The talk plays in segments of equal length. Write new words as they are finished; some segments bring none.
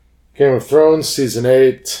Game of Thrones, Season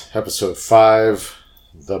 8, Episode 5,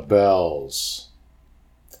 The Bells.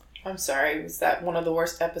 I'm sorry, was that one of the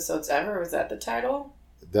worst episodes ever? Was that the title?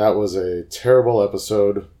 That was a terrible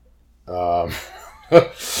episode. I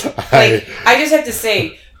just have to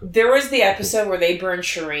say, there was the episode where they burned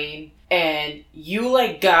Shireen, and you,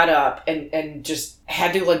 got up and just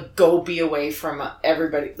had to, go be away from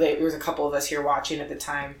everybody. There was a couple of us here watching at the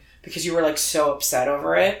time, because you were, so upset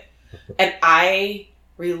over it. And I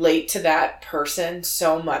relate to that person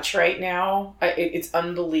so much right now. It's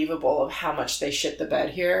unbelievable of how much they shit the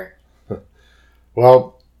bed here.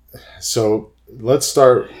 Well, so let's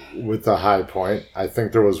start with the high point. I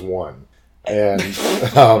think there was one. And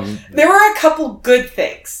there were a couple good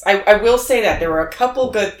things. I will say that. There were a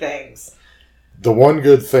couple good things. The one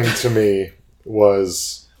good thing to me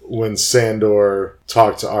was when Sandor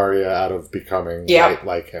talked to Arya out of becoming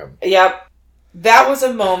like him. Yep. That was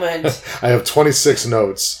a moment. I have 26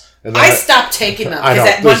 notes. And I stopped taking them. Because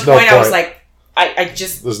at one point I was like, I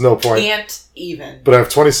just There's no point. Can't even. But I have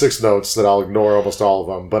 26 notes that I'll ignore almost all of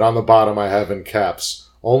them. But on the bottom I have in caps,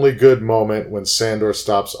 only good moment when Sandor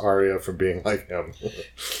stops Arya from being like him.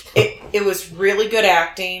 It was really good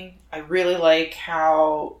acting. I really like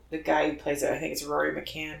how the guy who plays it, I think it's Rory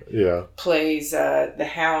McCann, plays the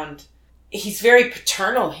Hound. He's very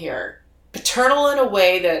paternal here. Paternal in a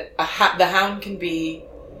way that the Hound can be,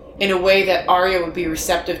 in a way that Arya would be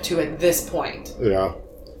receptive to at this point. Yeah.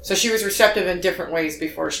 So she was receptive in different ways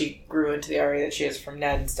before she grew into the Arya that she is from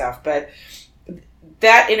Ned and stuff. But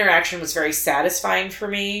that interaction was very satisfying for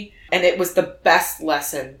me. And it was the best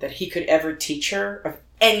lesson that he could ever teach her of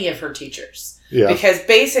any of her teachers. Yeah. Because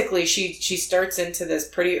basically she starts into this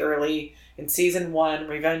pretty early in season 1,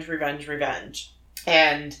 revenge, revenge, revenge.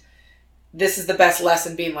 And this is the best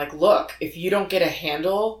lesson, being like, look, if you don't get a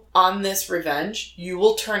handle on this revenge, you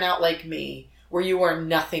will turn out like me, where you are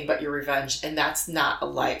nothing but your revenge, and that's not a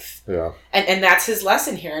life. Yeah. And that's his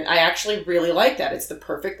lesson here, and I actually really like that. It's the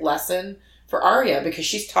perfect lesson for Arya, because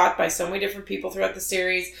she's taught by so many different people throughout the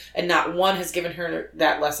series, and not one has given her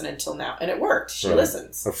that lesson until now. And it worked. She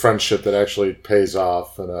listens. A friendship that actually pays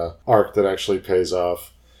off, and an arc that actually pays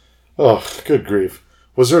off. Oh, good grief.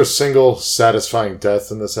 Was there a single satisfying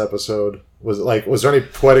death in this episode? Was there any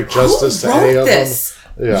poetic justice to any of them?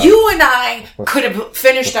 Yeah. You and I could have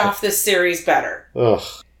finished off this series better. Ugh.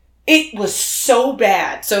 It was so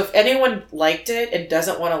bad. So if anyone liked it and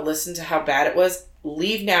doesn't want to listen to how bad it was,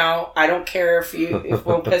 leave now. I don't care if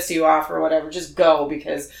we'll piss you off or whatever. Just go,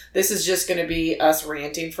 because this is just going to be us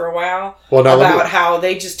ranting for a while about how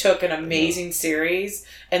they just took an amazing series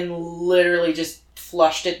and literally just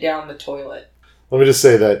flushed it down the toilet. Let me just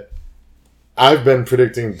say that I've been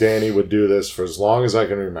predicting Dany would do this for as long as I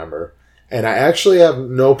can remember. And I actually have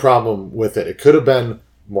no problem with it. It could have been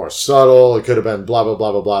more subtle. It could have been blah, blah,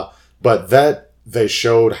 blah, blah, blah. But that they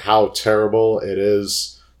showed how terrible it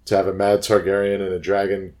is to have a mad Targaryen and a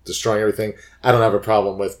dragon destroying everything, I don't have a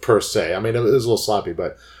problem with per se. I mean, it was a little sloppy,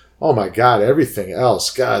 but oh my God, everything else.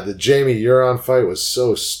 God, the Jaime Euron fight was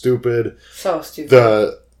so stupid. So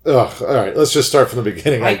stupid. All right, let's just start from the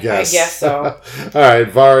beginning, I guess. I guess so. All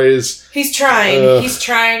right, Varys. He's trying. He's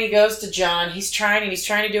trying. He goes to Jon. He's trying, and he's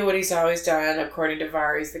trying to do what he's always done, according to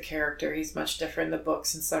Varys, the character. He's much different in the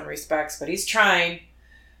books in some respects, but he's trying,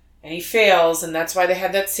 and he fails, and that's why they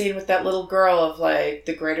had that scene with that little girl of,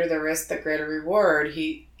 the greater the risk, the greater reward.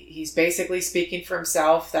 He's basically speaking for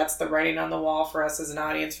himself. That's the writing on the wall for us as an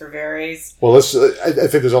audience for Varys. Well, I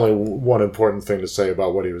think there's only one important thing to say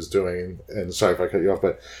about what he was doing, and sorry if I cut you off,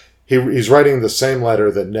 but he's writing the same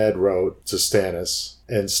letter that Ned wrote to Stannis,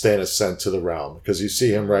 and Stannis sent to the realm, because you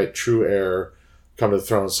see him write true heir, come to the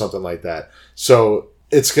throne, something like that. So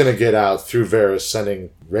it's going to get out through Varys sending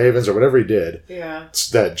ravens or whatever he did. Yeah.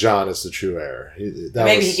 That Jon is the true heir.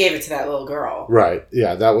 Maybe he gave it to that little girl. Right.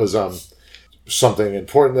 Yeah, that was something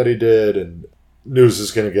important that he did, and news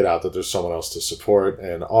is going to get out that there's someone else to support,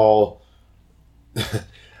 and all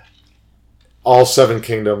 7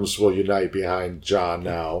 kingdoms will unite behind Jon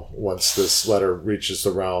now once this letter reaches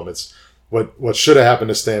the realm. It's what should have happened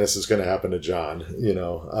to Stannis is going to happen to Jon,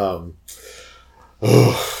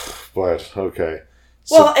 but okay.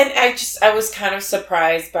 Well, and I was kind of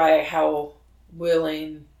surprised by how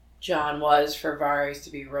willing Jon was for Varys to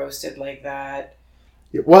be roasted like that.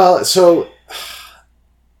 Well, so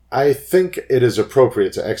I think it is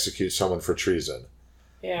appropriate to execute someone for treason.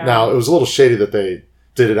 Yeah. Now, it was a little shady that they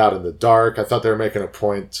did it out in the dark. I thought they were making a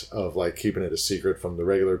point of keeping it a secret from the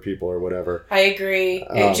regular people or whatever. I agree.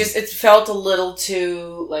 It felt a little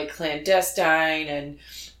too clandestine, and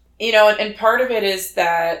and part of it is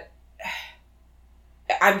that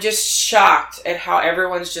I'm just shocked at how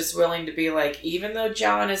everyone's just willing to be like, even though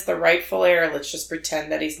Jon is the rightful heir, let's just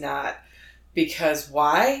pretend that he's not. Because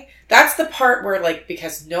why? That's the part where, like,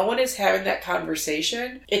 because no one is having that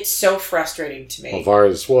conversation, it's so frustrating to me. Well,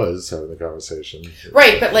 Varys was having the conversation.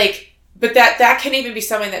 Right, but that can even be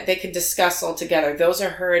something that they can discuss all together. Those are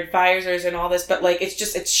her advisors and all this, but, like,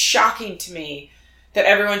 it's shocking to me that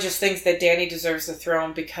everyone just thinks that Dany deserves the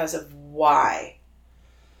throne because of why.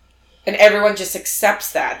 And everyone just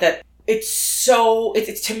accepts that it's so,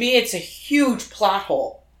 it's to me, it's a huge plot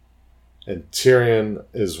hole. And Tyrion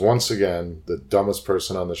is once again the dumbest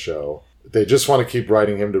person on the show. They just want to keep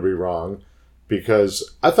writing him to be wrong,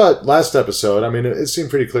 because I thought last episode, I mean, it seemed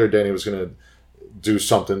pretty clear Dany was going to do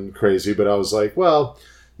something crazy, but I was like, well,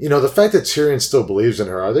 you know, the fact that Tyrion still believes in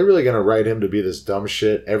her, are they really going to write him to be this dumb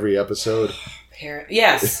shit every episode?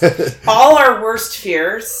 Yes. All our worst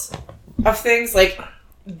fears of things, like,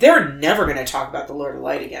 they're never going to talk about the Lord of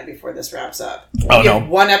Light again before this wraps up. We have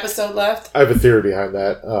one episode left. I have a theory behind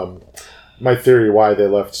that. My theory why they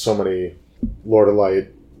left so many Lord of Light,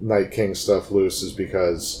 Night King stuff loose is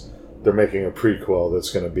because they're making a prequel that's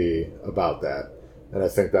going to be about that. And I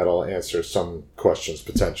think that'll answer some questions,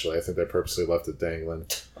 potentially. I think they purposely left it dangling.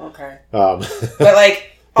 Okay. But, like...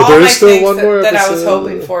 But all my things that I was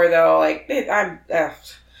hoping for, though, like, you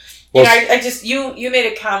made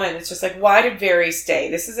a comment. It's just like, why did Varys stay?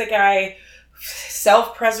 This is a guy,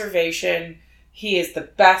 self-preservation, he is the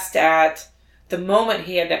best at. The moment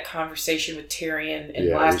he had that conversation with Tyrion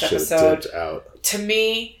in last episode, to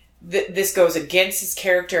me, this goes against his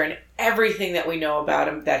character and everything that we know about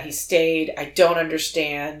him, that he stayed. I don't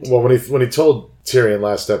understand. Well, when he told Tyrion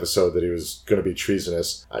last episode that he was going to be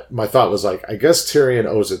treasonous, my thought was like, I guess Tyrion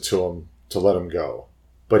owes it to him to let him go.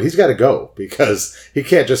 But he's got to go, because he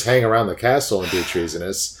can't just hang around the castle and be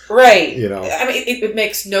treasonous. Right. You know? I mean, it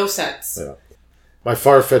makes no sense. Yeah. My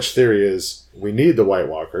far-fetched theory is we need the White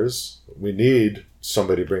Walkers. We need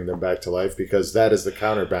somebody to bring them back to life, because that is the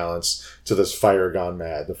counterbalance to this Fire Gone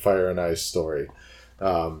Mad, the Fire and Ice story.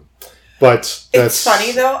 But it's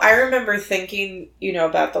funny, though. I remember thinking,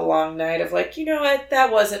 about the Long Night of like, you know what?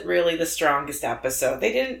 That wasn't really the strongest episode.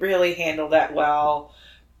 They didn't really handle that well.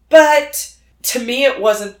 But to me, it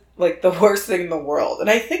wasn't like the worst thing in the world.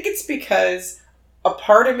 And I think it's because a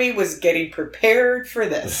part of me was getting prepared for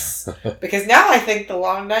this. Because now I think the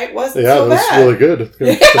Long Night wasn't so bad. Yeah, it was really good.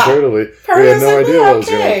 Comparatively. We had no idea what was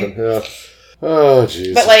going to happen. Yeah. Oh,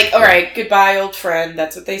 jeez. But, like, all right, goodbye, old friend.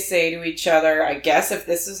 That's what they say to each other. I guess if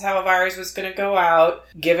this is how Varys was going to go out,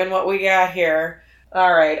 given what we got here.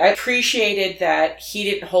 All right. I appreciated that he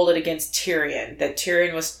didn't hold it against Tyrion. That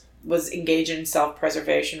Tyrion was engaged in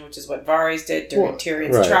self-preservation, which is what Varys did during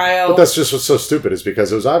Tyrion's trial. But that's just what's so stupid, is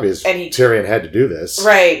because it was obvious Tyrion had to do this.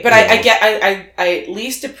 Right. But I at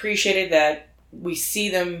least appreciated that we see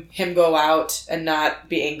him go out and not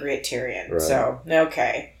be angry at Tyrion. Right. So,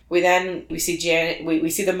 okay. We see we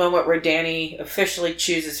see the moment where Dany officially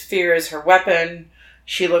chooses fear as her weapon.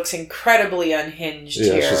 She looks incredibly unhinged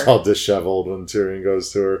here. Yeah, she's all disheveled when Tyrion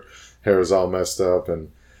goes to her. Hair is all messed up.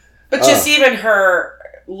 But just even her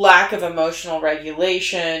lack of emotional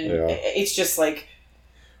regulation, it's just like...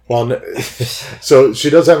 Well, so she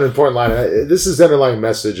does have an important line. This is the underlying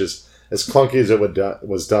message, as clunky as it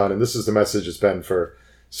was done, and this is the message it's been for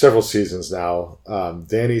several seasons now.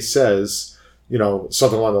 Dany says...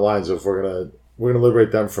 something along the lines of we're gonna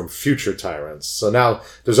liberate them from future tyrants. So now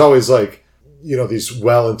there's always these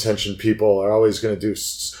well-intentioned people are always going to do.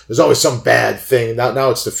 There's always some bad thing. Now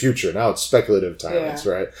it's the future. Now it's speculative tyrants,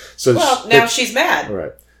 right? So now she's mad,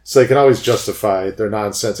 right? So they can always justify their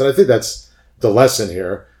nonsense, and I think that's the lesson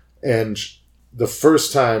here. And the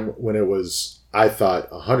first time when it was, I thought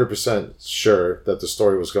 100% sure that the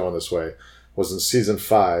story was going this way, was in season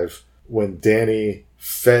 5 when Dany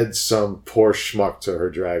fed some poor schmuck to her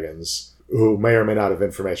dragons who may or may not have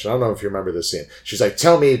information. I don't know if you remember this scene. She's like,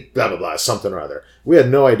 tell me blah, blah, blah, something or other. We had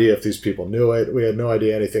no idea if these people knew it. We had no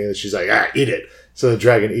idea anything. And she's like, eat it. So the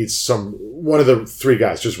dragon eats one of the 3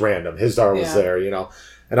 guys, just random. Hizdahr was there,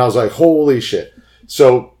 And I was like, holy shit.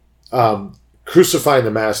 So crucifying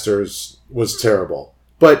the masters was terrible.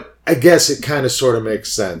 But I guess it kind of sort of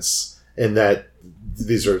makes sense in that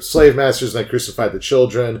these are slave masters and they crucified the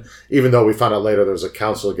children, even though we found out later there was a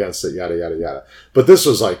council against it, yada, yada, yada. But this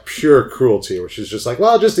was like pure cruelty, where she's just like,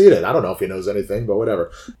 well, just eat it. I don't know if he knows anything, but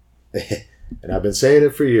whatever. And I've been saying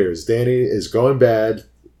it for years. Dany is going bad.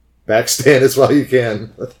 Backstand as well you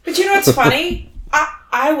can. But you know what's funny?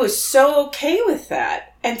 I was so okay with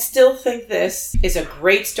that and still think this is a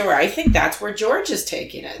great story. I think that's where George is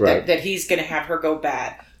taking it, right. that he's going to have her go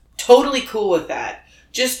bad. Totally cool with that.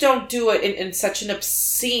 Just don't do it in such an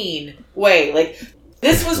obscene way. Like,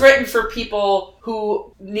 This was written for people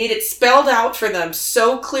who need it spelled out for them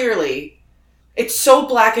so clearly. It's so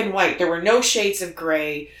black and white. There were no shades of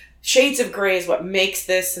gray. Shades of gray is what makes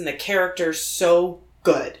this and the characters so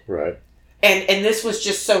good. Right. And this was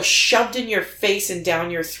just so shoved in your face and down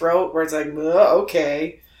your throat where it's like,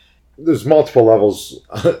 okay. There's multiple levels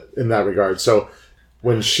in that regard. So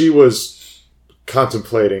when she was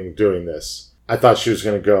contemplating doing this, I thought she was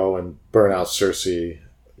going to go and burn out Cersei,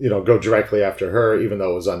 go directly after her, even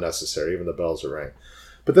though it was unnecessary, even the bells are rang.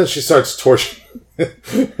 But then she starts torching,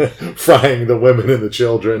 frying the women and the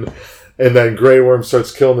children. And then Grey Worm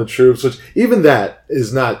starts killing the troops, which even that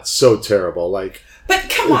is not so terrible. But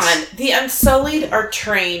come on, the Unsullied are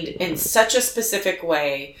trained in such a specific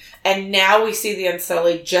way, and now we see the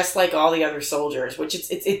Unsullied just like all the other soldiers, which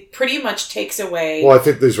it pretty much takes away. Well, I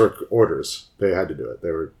think these were orders; they had to do it.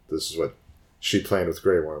 This is what she planned with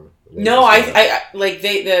Grey Worm. No,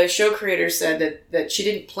 the show creators said that she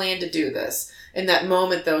didn't plan to do this. In that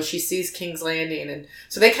moment, though, she sees King's Landing, and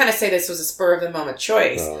so they kind of say this was a spur of the moment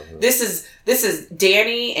choice. This is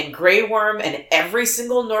Dany and Grey Worm and every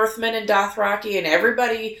single Northman and Dothraki and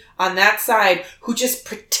everybody on that side who just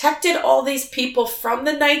protected all these people from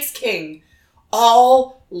the Night's King,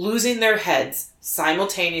 all losing their heads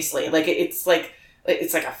simultaneously. It's like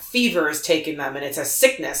a fever is taking them, and it's a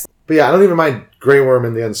sickness. But yeah, I don't even mind Grey Worm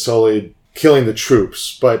and the Unsullied killing the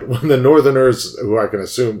troops, but when the Northerners, who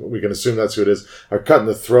we can assume that's who it is, are cutting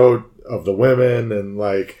the throat of the women, and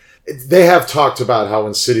they have talked about how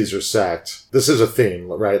when cities are sacked, this is a theme,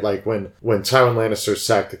 right? Like when Tywin Lannister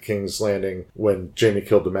sacked the King's Landing, when Jaime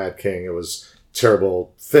killed the Mad King, it was a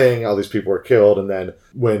terrible thing. All these people were killed, and then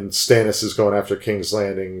when Stannis is going after King's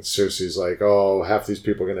Landing, Cersei's like, "Oh, half these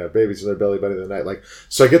people are going to have babies in their belly by the end of the night."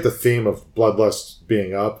 So I get the theme of bloodlust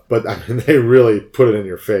being up, but I mean, they really put it in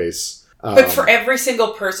your face. But for every single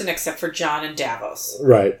person except for Jon and Davos.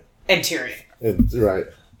 Right. And Tyrion. Right.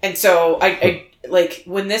 And so I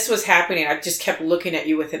when this was happening, I just kept looking at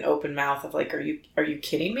you with an open mouth of are you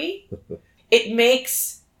kidding me? It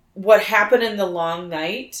makes what happened in the Long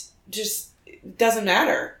Night just doesn't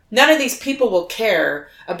matter. None of these people will care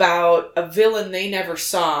about a villain they never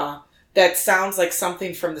saw that sounds like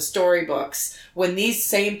something from the storybooks when these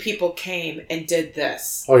same people came and did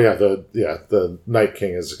this. Oh yeah, the Night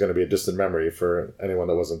King is going to be a distant memory for anyone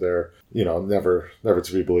that wasn't there. Never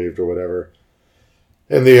to be believed or whatever.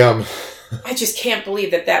 And I just can't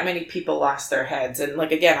believe that many people lost their heads. And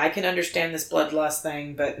again, I can understand this bloodlust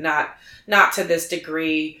thing, but not to this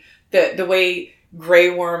degree. The way Grey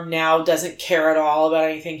Worm now doesn't care at all about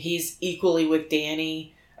anything. He's equally with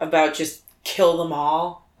Dany about just kill them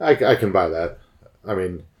all. I can buy that. I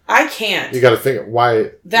mean, I can't. You got to think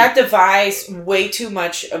why that devies way too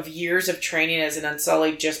much of years of training as an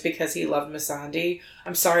Unsullied just because he loved Missandei.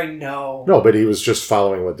 I'm sorry, no. No, but he was just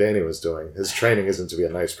following what Dany was doing. His training isn't to be a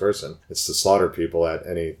nice person; it's to slaughter people at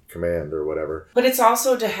any command or whatever. But it's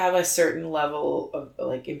also to have a certain level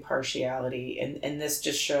of impartiality, and this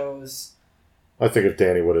just shows. I think if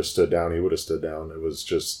Dany would have stood down, he would have stood down. It was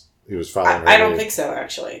just he was following. I don't think so,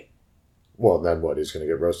 actually. Well, then what? He's going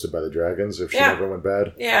to get roasted by the dragons if she never went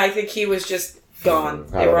bad? Yeah, I think he was just gone.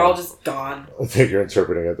 They were all just gone. I think you're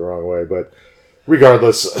interpreting it the wrong way, but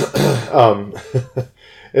regardless. And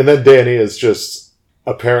then Dany is just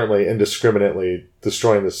apparently indiscriminately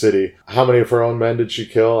destroying the city. How many of her own men did she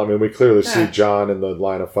kill? I mean, we clearly see Jon in the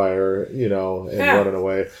line of fire, and running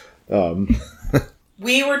away.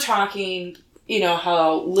 We were talking...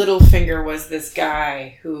 how Littlefinger was this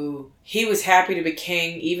guy who he was happy to be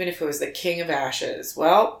king, even if it was the King of Ashes.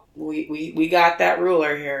 Well, we got that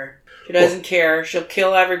ruler here. She doesn't care. She'll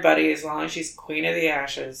kill everybody as long as she's Queen of the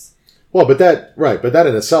Ashes. Well, but that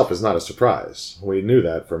in itself is not a surprise. We knew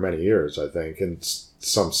that for many years, I think, in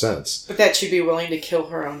some sense. But that she'd be willing to kill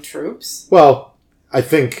her own troops? Well, I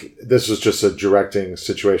think this was just a directing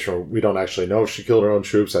situation where we don't actually know if she killed her own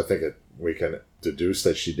troops. I think we can deduce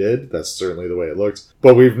that she did. That's certainly the way it looked.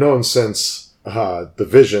 But we've known since the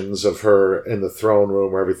visions of her in the throne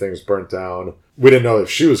room where everything's burnt down. We didn't know if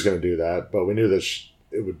she was going to do that, but we knew that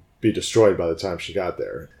it would be destroyed by the time she got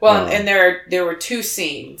there. Well, and there were two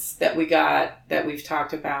scenes that we got that we've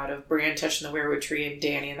talked about of Brienne touching the weirwood tree and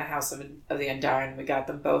Dany in the House of the Undying. We got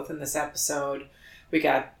them both in this episode. We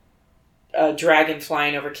got a dragon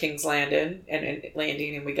flying over King's Landing,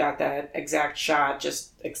 and we got that exact shot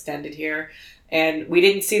just extended here. And we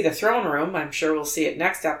didn't see the throne room. I'm sure we'll see it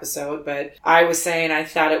next episode. But I was saying I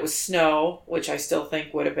thought it was snow, which I still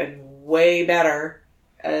think would have been way better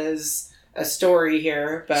as a story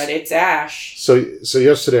here. But it's ash. So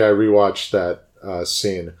yesterday I rewatched that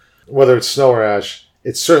scene. Whether it's snow or ash,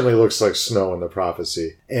 it certainly looks like Snow in the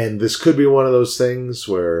prophecy. And this could be one of those things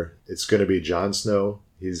where it's going to be Jon Snow.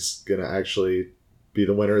 He's going to actually be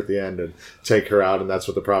the winner at the end and take her out, and that's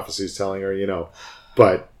what the prophecy is telling her,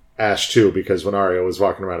 But Ash too, because when Arya was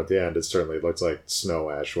walking around at the end, it certainly looked like Snow,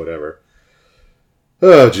 Ash, whatever.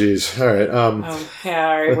 Oh, geez. All right. All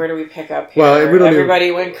right. Where do we pick up here? Well,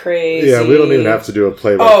 everybody went crazy. Yeah, we don't even have to do a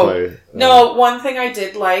play-by-play. No, one thing I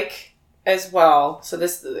did like as well. So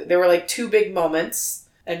there were like two big moments,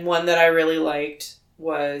 and one that I really liked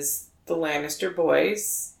was the Lannister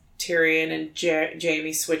boys. Tyrion and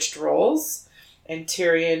Jaime switched roles, and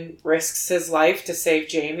Tyrion risks his life to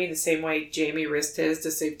save Jaime the same way Jaime risked his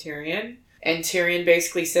to save Tyrion. And Tyrion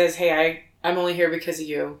basically says, "Hey, I'm only here because of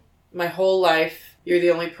you. My whole life, you're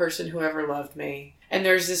the only person who ever loved me." And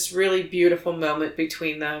there's this really beautiful moment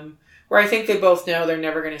between them where I think they both know they're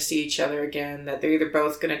never going to see each other again, that they're either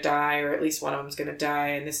both going to die or at least one of them's going to die.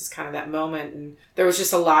 And this is kind of that moment. And there was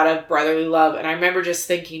just a lot of brotherly love. And I remember just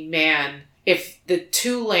thinking, man, if the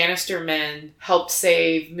two Lannister men helped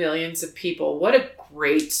save millions of people, what a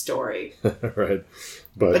great story. Right.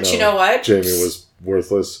 But no, you know what? Jaime was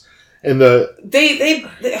worthless. And they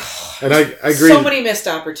and I agree. So many missed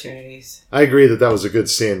opportunities. I agree that was a good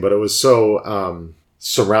scene, but it was so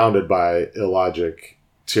surrounded by illogic.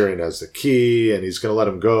 Tyrion has the key, and he's going to let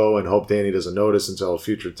him go and hope Dany doesn't notice until a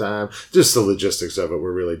future time. Just the logistics of it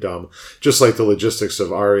were really dumb. Just like the logistics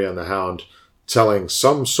of Arya and the Hound telling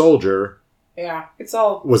some soldier. Yeah, it's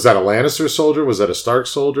all... Was that a Lannister soldier? Was that a Stark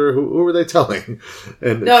soldier? Who were they telling?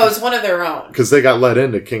 And no, it was one of their own. Because they got let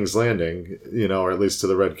into King's Landing, or at least to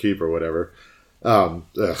the Red Keep or whatever.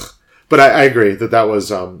 But I agree that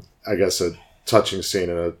was, I guess, a touching scene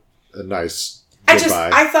and a nice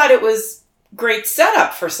goodbye. I thought it was great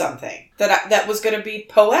setup for something that was going to be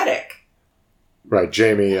poetic. Right,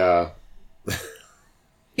 Jaime...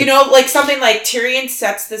 like something like Tyrion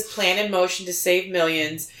sets this plan in motion to save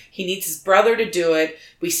millions. He needs his brother to do it.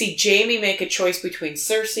 We see Jaime make a choice between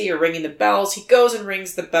Cersei or ringing the bells. He goes and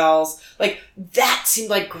rings the bells. Like, that seemed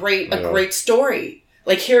like a great story.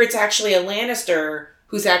 Like, here it's actually a Lannister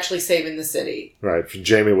who's actually saving the city. Right.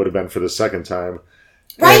 Jaime would have been for the second time.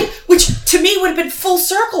 Right? Which, to me, would have been full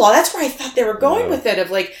circle. That's where I thought they were going with it.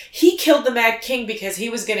 Of, like, he killed the Mad King because he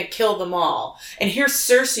was going to kill them all. And here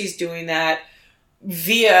Cersei's doing that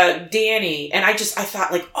via Dany. And I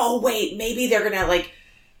thought, like, oh, wait, maybe they're going to, like,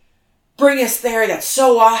 bring us there. That's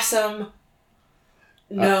so awesome.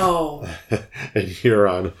 No. And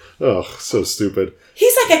Euron. Oh, so stupid.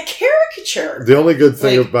 He's like a caricature. The only good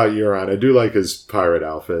thing about Euron, I do like his pirate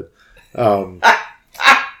outfit.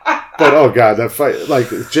 But, oh, God, that fight. Like,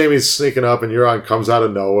 Jaime's sneaking up and Euron comes out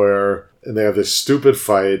of nowhere. And they have this stupid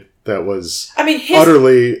fight that was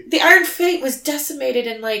utterly... The Iron Fleet was decimated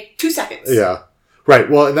in, like, 2 seconds. Yeah. Right.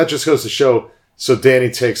 Well, and that just goes to show... So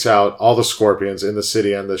Dany takes out all the scorpions in the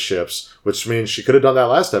city and the ships, which means she could have done that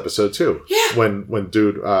last episode too. Yeah. When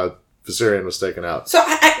Viserion was taken out. So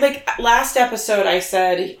I like last episode I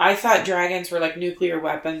said I thought dragons were like nuclear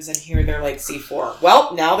weapons, and here they're like C4.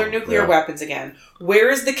 Well, now they're nuclear weapons again. Where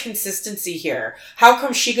is the consistency here? How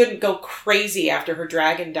come she couldn't go crazy after her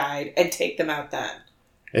dragon died and take them out then?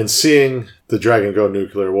 And seeing the dragon go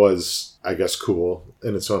nuclear was, I guess, cool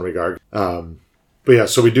in its own regard. But yeah,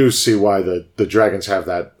 so we do see why the dragons have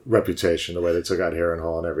that reputation, the way they took out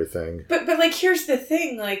Harrenhal and everything. But like, here's the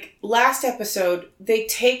thing. Like, last episode, they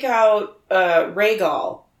take out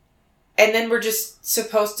Rhaegal, and then we're just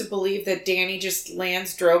supposed to believe that Dany just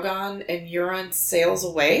lands Drogon and Euron sails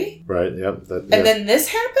away? Right, yep. Then this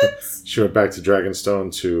happens? She went back to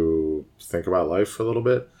Dragonstone to think about life for a little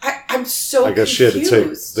bit. I'm so confused. I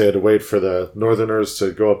guess they had to wait for the Northerners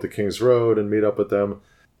to go up the King's Road and meet up with them.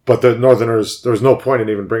 But the Northerners, there was no point in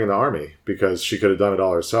even bringing the army because she could have done it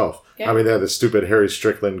all herself. Yeah. I mean, they had this stupid Harry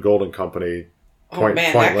Strickland Golden Company. That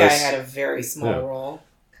guy had a very small role.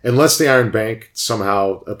 Unless the Iron Bank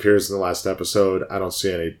somehow appears in the last episode, I don't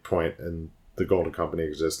see any point in the Golden Company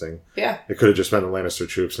existing. Yeah. It could have just been the Lannister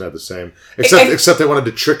troops and had the same. Except they wanted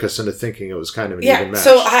to trick us into thinking it was kind of an even match.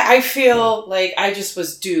 So I feel like I just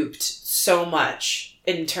was duped so much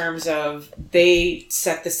in terms of they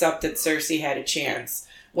set this up that Cersei had a chance.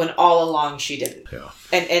 When all along she didn't. Yeah.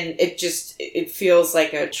 And it feels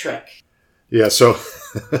like a trick. Yeah, so...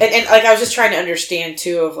 and like, I was just trying to understand,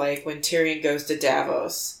 too, of like, when Tyrion goes to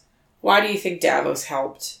Davos, why do you think Davos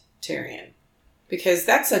helped Tyrion? Because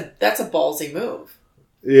that's a ballsy move.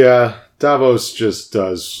 Yeah, Davos just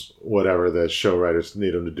does whatever the show writers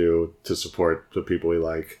need him to do to support the people he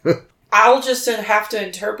like. I'll just have to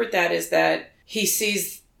interpret that as that he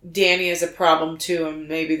sees Dany is a problem too, and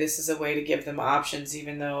maybe this is a way to give them options,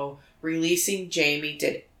 even though releasing Jaime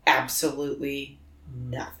did absolutely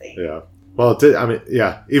nothing. Yeah. Well, it did. I mean,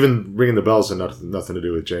 yeah. Even ringing the bells had nothing to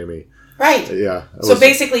do with Jaime. Right. Yeah. So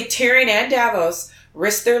basically, Tyrion and Davos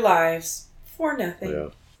risked their lives for nothing. Yeah.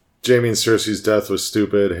 Jaime and Cersei's death was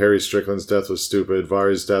stupid. Harry Strickland's death was stupid.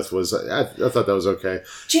 Varys' death was... I thought that was okay.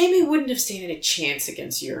 Jaime wouldn't have stood a chance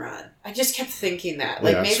against Euron. I just kept thinking that.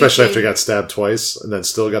 Like, yeah, maybe especially after he got stabbed twice and then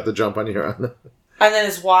still got the jump on Euron. And then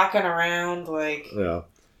is walking around like... Yeah.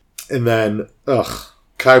 And then,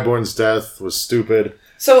 Qyburne's death was stupid.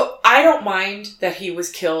 So I don't mind that he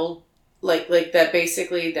was killed, like that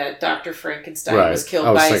basically that Dr. Frankenstein was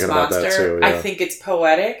killed by his monster. Too, yeah. I think it's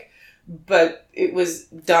poetic. But it was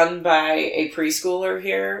done by a preschooler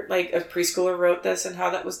here. Like, a preschooler wrote this and how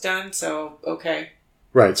that was done, so, okay.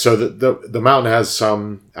 Right, so the Mountain has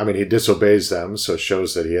some... I mean, he disobeys them, so it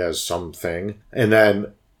shows that he has something. And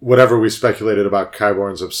then, whatever we speculated about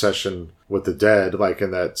Qyburne's obsession with the dead, like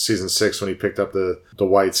in that season 6 when he picked up the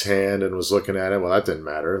White's hand and was looking at it, well, that didn't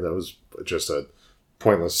matter. That was just a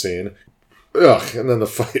pointless scene. Ugh, and then the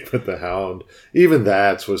fight with the Hound. Even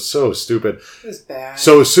that was so stupid. It was bad.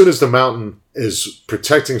 So as soon as the Mountain is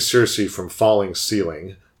protecting Cersei from falling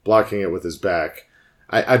ceiling, blocking it with his back,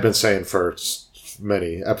 I've been saying for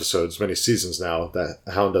many episodes, many seasons now, that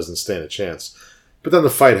Hound doesn't stand a chance. But then the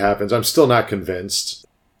fight happens. I'm still not convinced.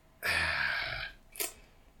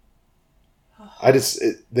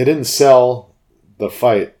 They didn't sell the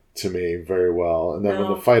fight to me very well. And then when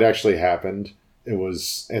the fight actually happened, it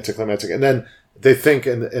was anticlimactic. And then they think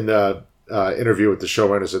in the interview with the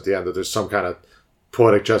showrunners at the end that there's some kind of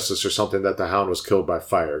poetic justice or something that the Hound was killed by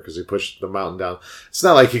fire because he pushed the Mountain down. It's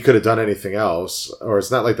not like he could have done anything else, or it's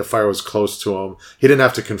not like the fire was close to him. He didn't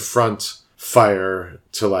have to confront fire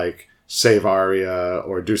to, like, save Arya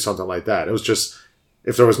or do something like that. It was just,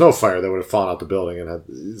 if there was no fire, they would have fallen out the building and had...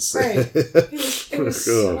 Right. It was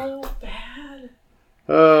so bad.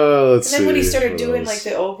 Let's see. And then when he started doing, like,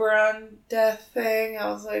 the Oberon death thing, I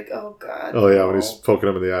was like, oh, God. Oh, yeah, when he's poking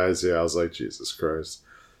him in the eyes, yeah, I was like, Jesus Christ.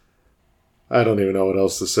 I don't even know what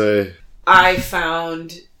else to say. I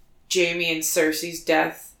found Jaime and Cersei's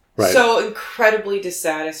death so incredibly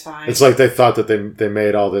dissatisfying. It's like they thought that they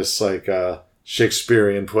made all this, like,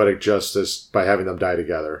 Shakespearean poetic justice by having them die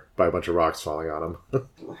together by a bunch of rocks falling on them.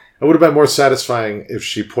 It would have been more satisfying if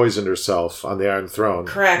she poisoned herself on the Iron Throne.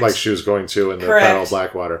 Correct. Like she was going to in the Battle of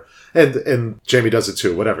Blackwater. And Jaime does it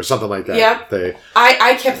too, whatever, something like that. Yep.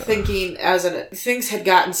 I kept thinking, things had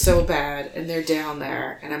gotten so bad, and they're down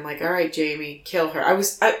there, and I'm like, all right, Jaime, kill her.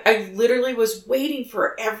 I literally was waiting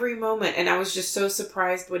for every moment, and I was just so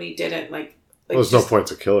surprised when he didn't, like well, there's no point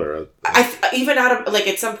to kill her. Even out of, like,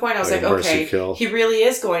 at some point I was like okay, he really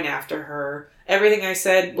is going after her. Everything I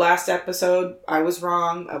said last episode, I was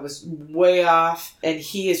wrong. I was way off. And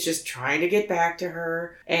he is just trying to get back to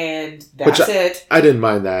her. And that's it. I didn't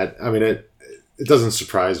mind that. I mean, it doesn't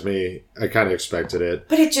surprise me. I kind of expected it.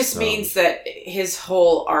 But it just means that his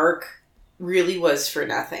whole arc really was for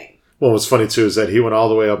nothing. Well, what's funny, too, is that he went all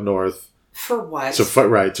the way up north. For what? To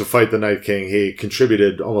fight the Night King. He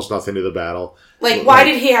contributed almost nothing to the battle. Like, why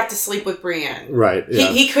did he have to sleep with Brienne? Right, yeah.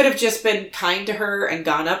 He could have just been kind to her and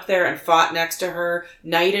gone up there and fought next to her,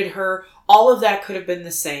 knighted her. All of that could have been the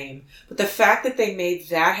same. But the fact that they made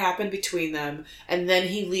that happen between them, and then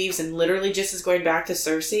he leaves and literally just is going back to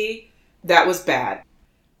Cersei, that was bad.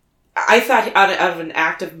 I thought out of an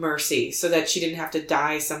act of mercy, so that she didn't have to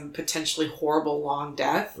die some potentially horrible long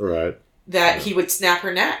death, right, that he would snap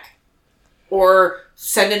her neck. Or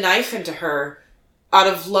send a knife into her out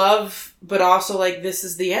of love, but also like, this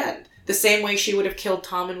is the end. The same way she would have killed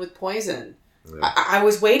Tommen with poison. Yeah. I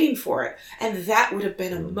was waiting for it. And that would have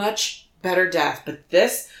been a much better death. But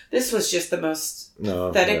this was just the most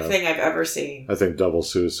pathetic thing I've ever seen. I think double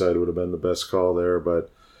suicide would have been the best call there,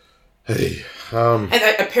 but hey. And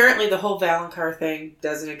apparently the whole Valonqar thing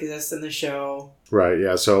doesn't exist in the show. Right,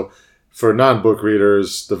 yeah. So for non-book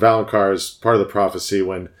readers, the Valonqar is part of the prophecy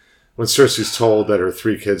when Cersei's told that her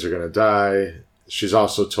 3 kids are going to die, she's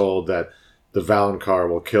also told that the Valonqar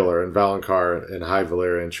will kill her. And Valonqar in High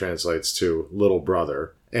Valyrian translates to little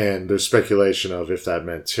brother. And there's speculation of if that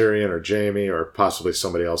meant Tyrion or Jaime or possibly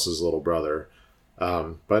somebody else's little brother.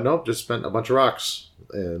 But nope, just spent a bunch of rocks.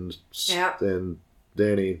 And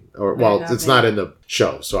Dany, it's not in the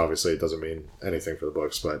show, so obviously it doesn't mean anything for the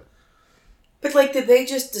books. But like, did they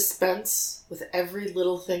just dispense with every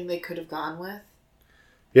little thing they could have gone with?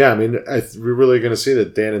 Yeah, I mean, we're really going to see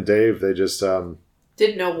that Dan and Dave, they just...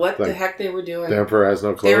 didn't know what the heck they were doing. The Emperor has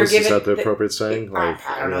no clothes, is that the appropriate saying? I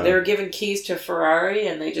don't know. They were given keys to a Ferrari,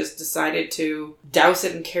 and they just decided to douse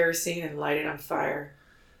it in kerosene and light it on fire.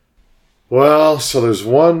 Well, so there's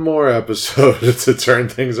one more episode to turn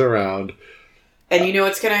things around. And you know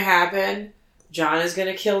what's going to happen? John is going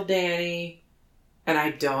to kill Danny, and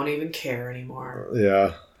I don't even care anymore.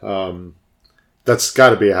 Yeah. That's got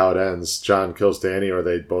to be how it ends. John kills Danny, or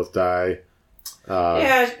they both die.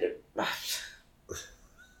 Yeah.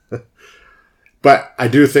 But I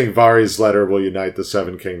do think Vari's letter will unite the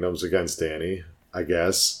Seven Kingdoms against Danny, I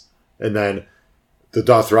guess. And then the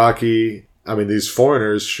Dothraki, I mean, these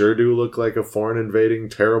foreigners sure do look like a foreign invading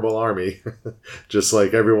terrible army. Just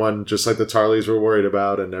like everyone, just like the Tarleys were worried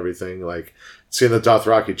about and everything. Like, seeing the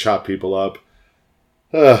Dothraki chop people up.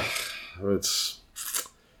 It's...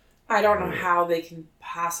 I don't know how they can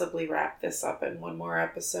possibly wrap this up in one more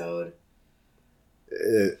episode.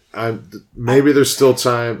 Maybe there's still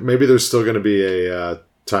time. Maybe there's still going to be a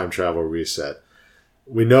time travel reset.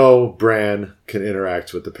 We know Bran can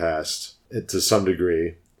interact with the past to some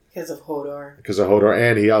degree because of Hodor.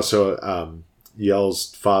 And he also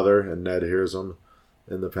yells "father," and Ned hears him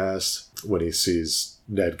in the past when he sees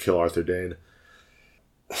Ned kill Arthur Dayne.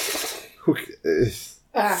 For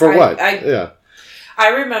what? I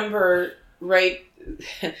remember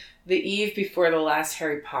the eve before the last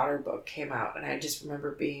Harry Potter book came out, and I just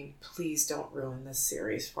remember being, please don't ruin this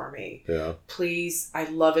series for me. Yeah. Please, I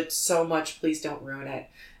love it so much, please don't ruin it.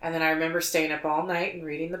 And then I remember staying up all night and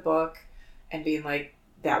reading the book and being like,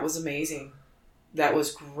 that was amazing. That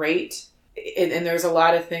was great. And there's a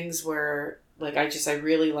lot of things where, like, I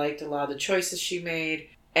really liked a lot of the choices she made.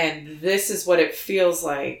 And this is what it feels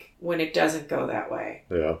like when it doesn't go that way.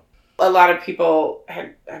 Yeah. A lot of people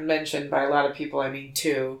had mentioned, by a lot of people I mean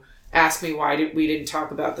two, asked me why we didn't talk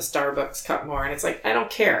about the Starbucks cup more, and it's like, I don't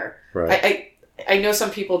care. Right. I know some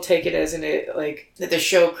people take it as like that the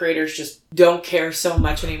show creators just don't care so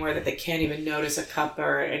much anymore that they can't even notice a cup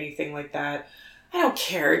or anything like that. I don't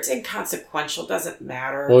care. It's inconsequential. Doesn't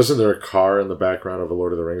matter. Well, isn't there a car in the background of a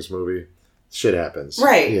Lord of the Rings movie? Shit happens,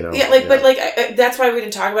 right? You know, but that's why we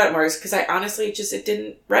didn't talk about it more, because I honestly it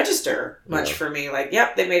didn't register much for me. Like,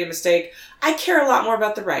 yep, they made a mistake. I care a lot more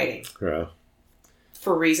about the writing,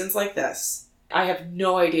 for reasons like this. I have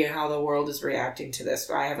no idea how the world is reacting to this.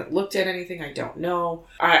 I haven't looked at anything. I don't know.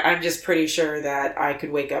 I'm just pretty sure that I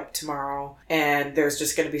could wake up tomorrow and there's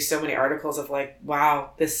just going to be so many articles of like,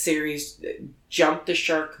 wow, this series jumped the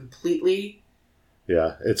shark completely.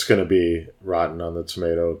 Yeah, it's going to be rotten on the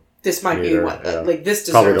tomato. This might be one. Yeah. Like, this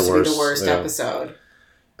deserves to be the worst episode.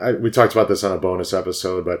 We talked about this on a bonus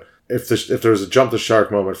episode, but if there was a jump the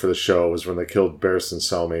shark moment for the show, it was when they killed Barristan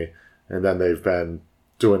Selmy, and then they've been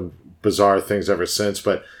doing bizarre things ever since.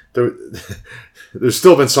 But there's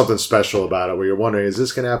still been something special about it, where you're wondering, is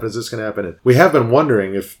this going to happen? Is this going to happen? And we have been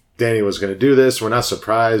wondering if Danny was going to do this. We're not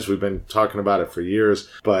surprised. We've been talking about it for years.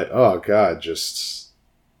 But, oh, God, just...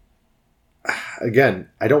 Again,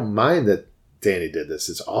 I don't mind that Danny did this.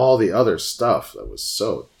 It's all the other stuff that was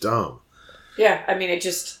so dumb. Yeah, I mean, it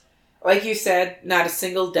just, like you said, not a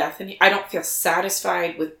single death. And I don't feel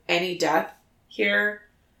satisfied with any death here.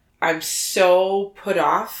 I'm so put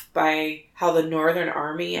off by how the Northern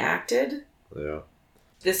Army acted. Yeah.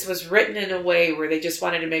 This was written in a way where they just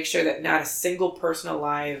wanted to make sure that not a single person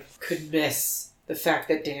alive could miss the fact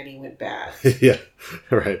that Danny went bad. Yeah,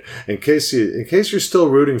 right. In case you're still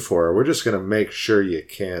rooting for her, we're just going to make sure you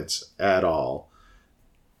can't at all.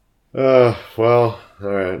 Well, all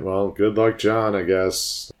right. Well, good luck, John, I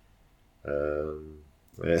guess.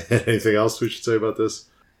 Anything else we should say about this?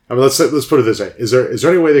 I mean, let's put it this way: is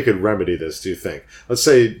there any way they could remedy this? Do you think? Let's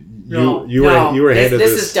say you were handed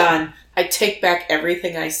this. This is done. I take back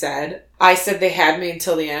everything I said. I said they had me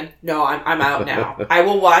until the end. No, I'm out now. I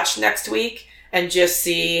will watch next week and just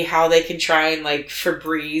see how they can try and, like,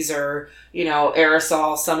 Febreze or,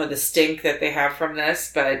 aerosol some of the stink that they have from this.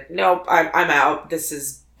 But nope, I'm out. This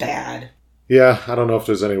is bad. Yeah, I don't know if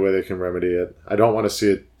there's any way they can remedy it. I don't want to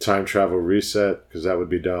see a time travel reset, because that would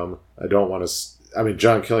be dumb. I don't want to... I mean,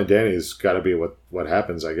 John killing Danny has got to be what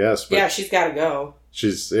happens, I guess. But yeah, she's got to go.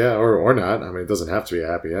 She's... Yeah, or not. I mean, it doesn't have to be a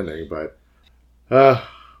happy ending, but...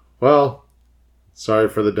 well, sorry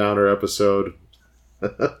for the downer episode.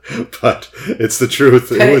 But it's the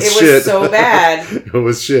truth. It was shit. It was so bad. It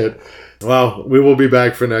was shit. Well, we will be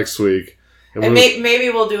back for next week. And maybe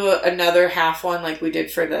we'll do another half one like we did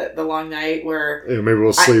for the long night, where maybe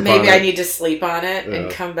we'll sleep on it. Maybe I need to sleep on it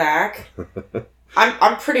and come back.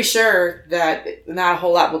 I'm pretty sure that not a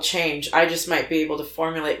whole lot will change. I just might be able to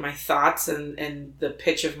formulate my thoughts and the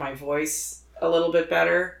pitch of my voice a little bit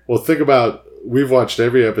better. Well, think about... We've watched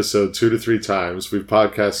every episode 2 to 3 times. We've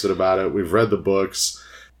podcasted about it. We've read the books.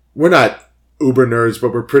 We're not uber nerds,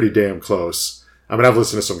 but we're pretty damn close. I mean, I've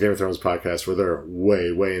listened to some Game of Thrones podcasts where they're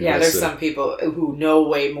way, way invested. Yeah, there's some people who know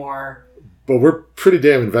way more. But we're pretty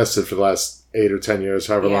damn invested for the last 8 or 10 years,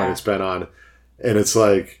 however long it's been on. And it's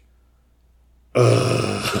like,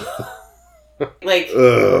 Ugh. Like,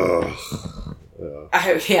 Ugh.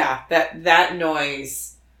 that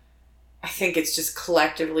noise. I think it's just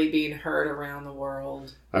collectively being heard around the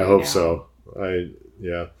world. I hope so.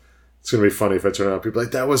 It's gonna be funny if I turn around, people are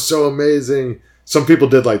like, that was so amazing. Some people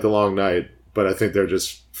did like The Long Night, but I think they're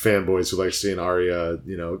just fanboys who like seeing Arya,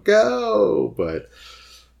 go. But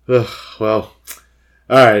well,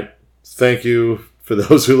 all right. Thank you for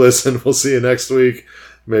those who listen. We'll see you next week.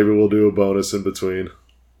 Maybe we'll do a bonus in between.